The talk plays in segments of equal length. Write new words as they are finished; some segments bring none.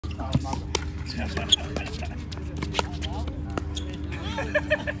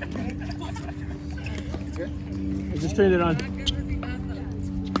I just turned it on.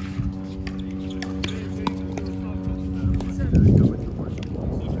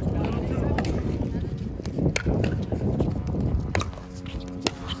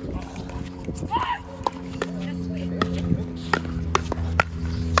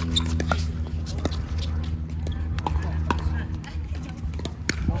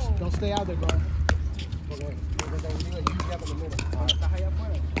 Don't stay out there, bro. Okay.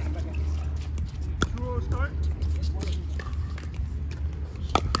 Start.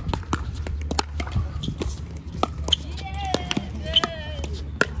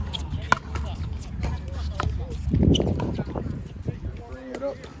 Bring it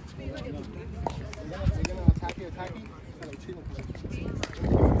up. You're gonna attack it.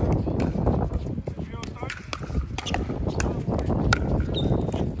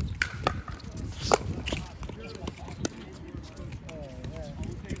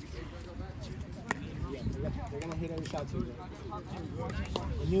 They're gonna hit every shot too.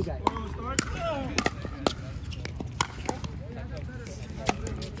 The new guy.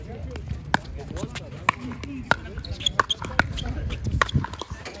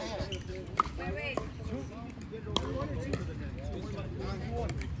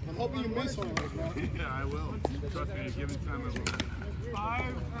 I'm hoping you miss one of those, man. Yeah, I will. Trust me, at a given time I will.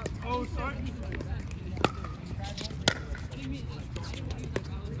 5-0 start.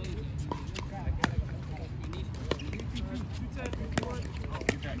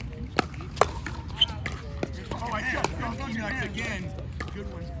 Oh, I shot Phoenix again. Good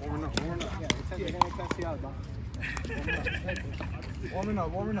one. Warming up. Yeah, they're gonna test you out, bro. Warming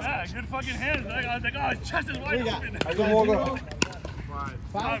up. Yeah, good fucking hands. I was like, oh, his chest is wide open. I can warm up.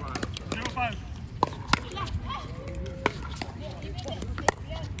 5. 0-5.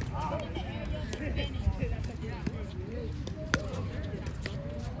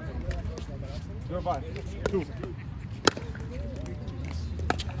 Two.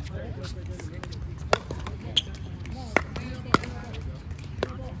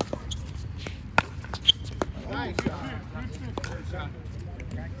 Nice shot.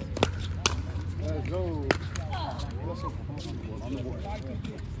 Let's go. On the board.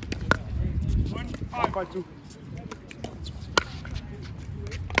 1-5-2.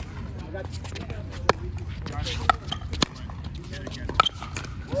 I got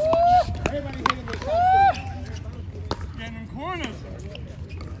everybody hitting the shot. Getting them corners.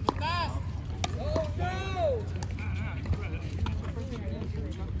 Fast. Go, go.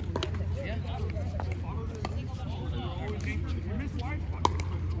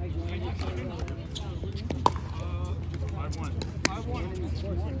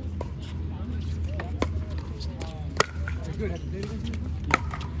 Good.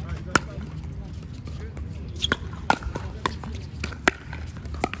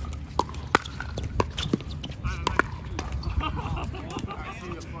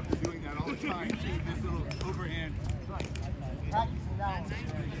 Doing that all the time. This little overhand. Practicing that one.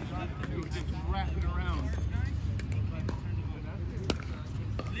 Just wrapping around.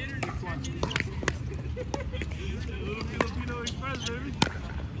 A little Filipino express, baby.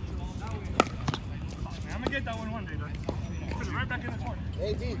 I'm gonna get that one day, though. Put it right back in the corner.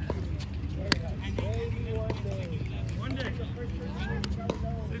 AD. One day.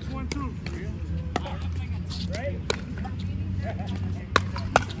 6-1-2. Right?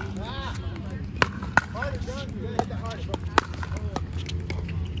 Harder, John. You gotta hit that harder, bro.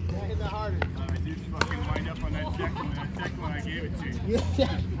 You gotta hit that harder. I did fucking wind up on that second one I gave it to you.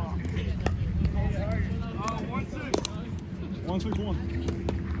 Yeah. 1-6. 1-6-1.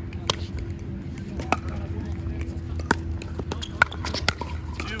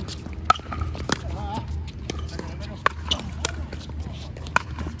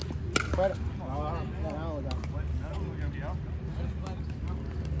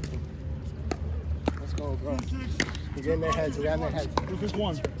 Let's go, bro. We're getting their heads. We're getting their heads.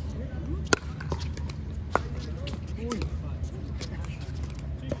 2-6-1. 3-6-1.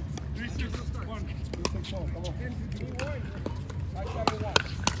 3-6-1. Come on.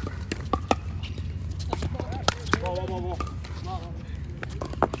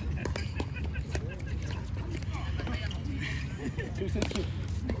 2-6-2.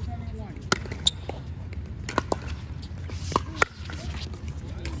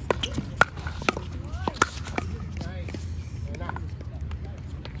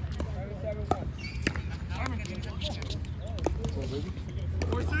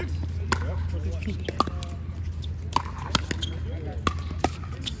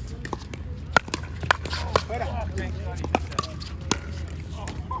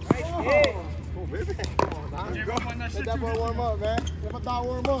 Come on, man. Let that boy warm up, man. Let my dog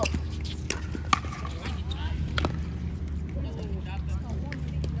warm up.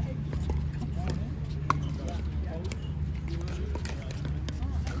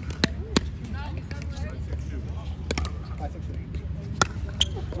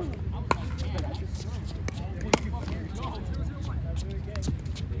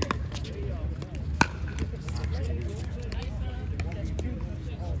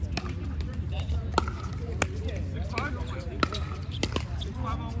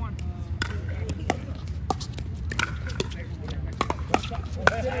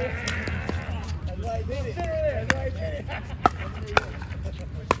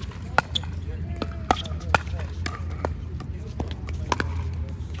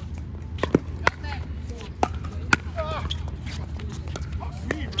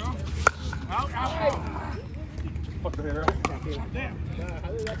 Fuck the hair. Damn.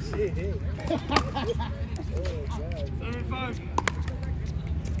 How did that shit hit? Oh, God. 7-5.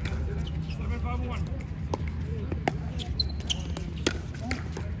 7-5-1.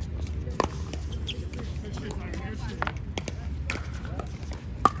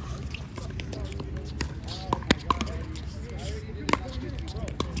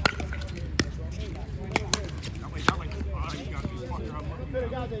 Could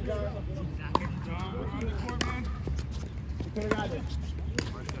have got there, John. On the court, man. Could have got there.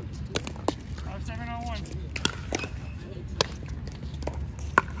 7-on-1.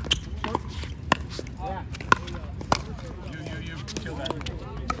 Yeah. You. Kill that.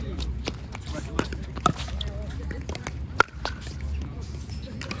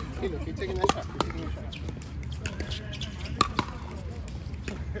 Hey, look, he's taking that shot. He's taking that shot.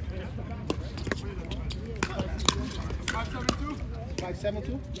 5-7-2.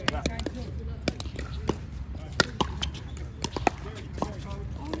 5-7-2? Yeah.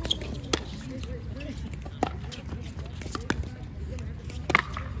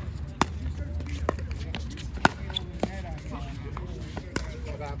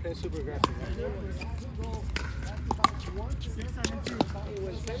 I'm playing super aggressive. 6-7-2.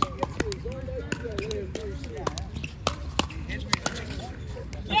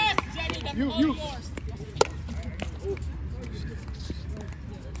 Yes, Jenny, that's all You. yours.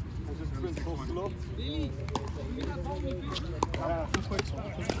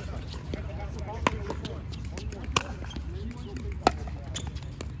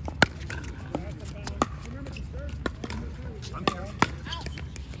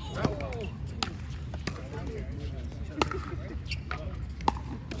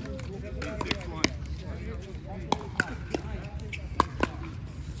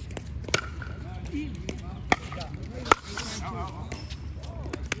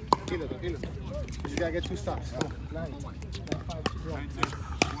 You gotta get 2 stops. Come on.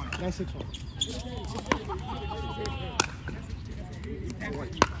 9-6-1.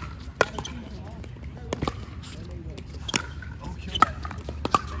 Oh, kill that.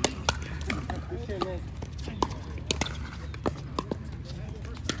 Good shit, man.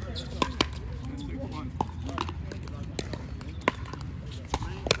 6-1.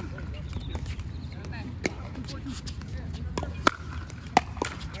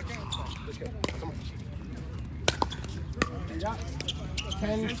 Yeah.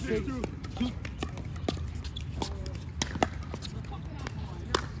 10-6-2.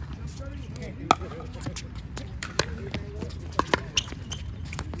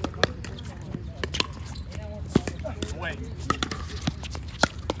 Wait.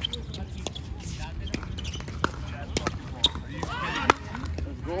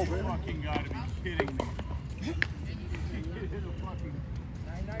 Let's go, baby. Fucking gotta be kidding me.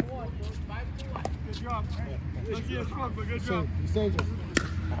 Good job. Lucky as fuck, but good job. He's dangerous.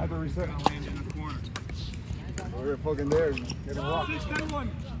 I had to reset. I'll land in the corner. We're fucking there. Get a rock. 6-10-1.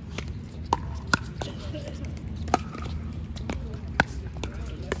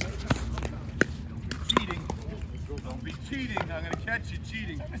 Cheating. Don't be cheating. I'm gonna catch you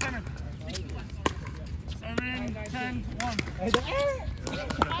cheating. 7-10-1.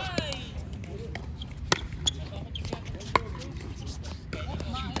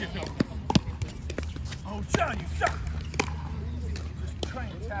 Oh, John, you suck! Just try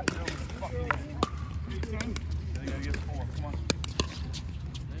and tap it over the fucking end. 8-10. I gotta get 4. Come on.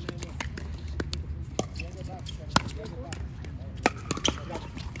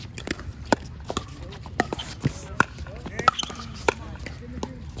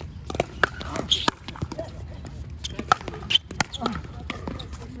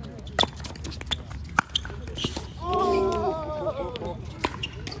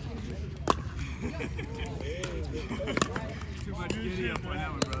 Too much giddy up on that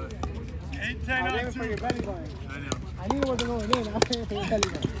one, brother. 8-10. 8-10 I on waiting for your 2. belly button. I know. I knew it wasn't going in. I was waiting for your belly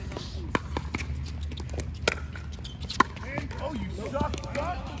button. Oh, you suck.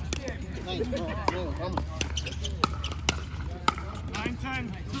 God. Nice. Oh, come on.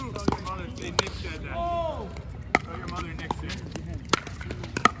 9-10, 2. Tell your mother say Nick said that. Oh! Tell your mother Nick said it.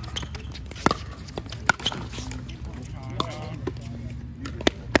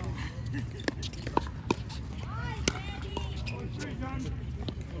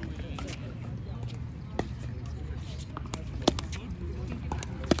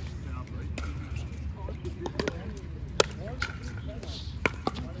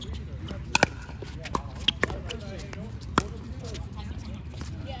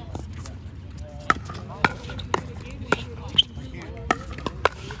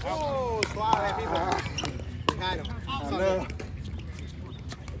 Oh, wow, that people. Got him. I know.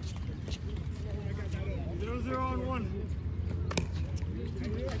 0-0 on 1.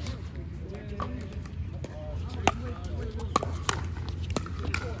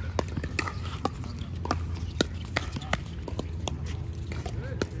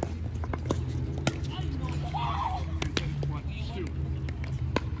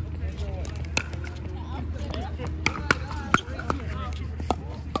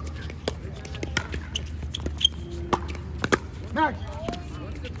 Max.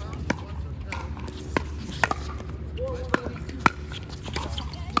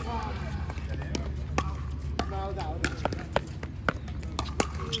 No, that was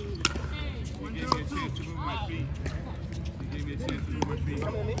He gave me a chance to move my feet. He gave me a chance to move my feet.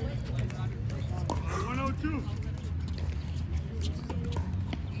 102.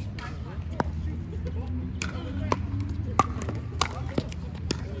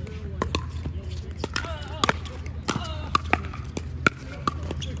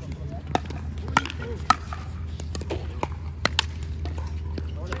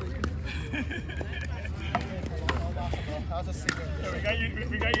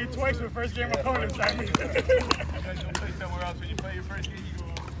 We got you twice for first game opponents. You guys don't play somewhere else when you play your first game.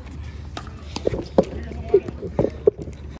 You go.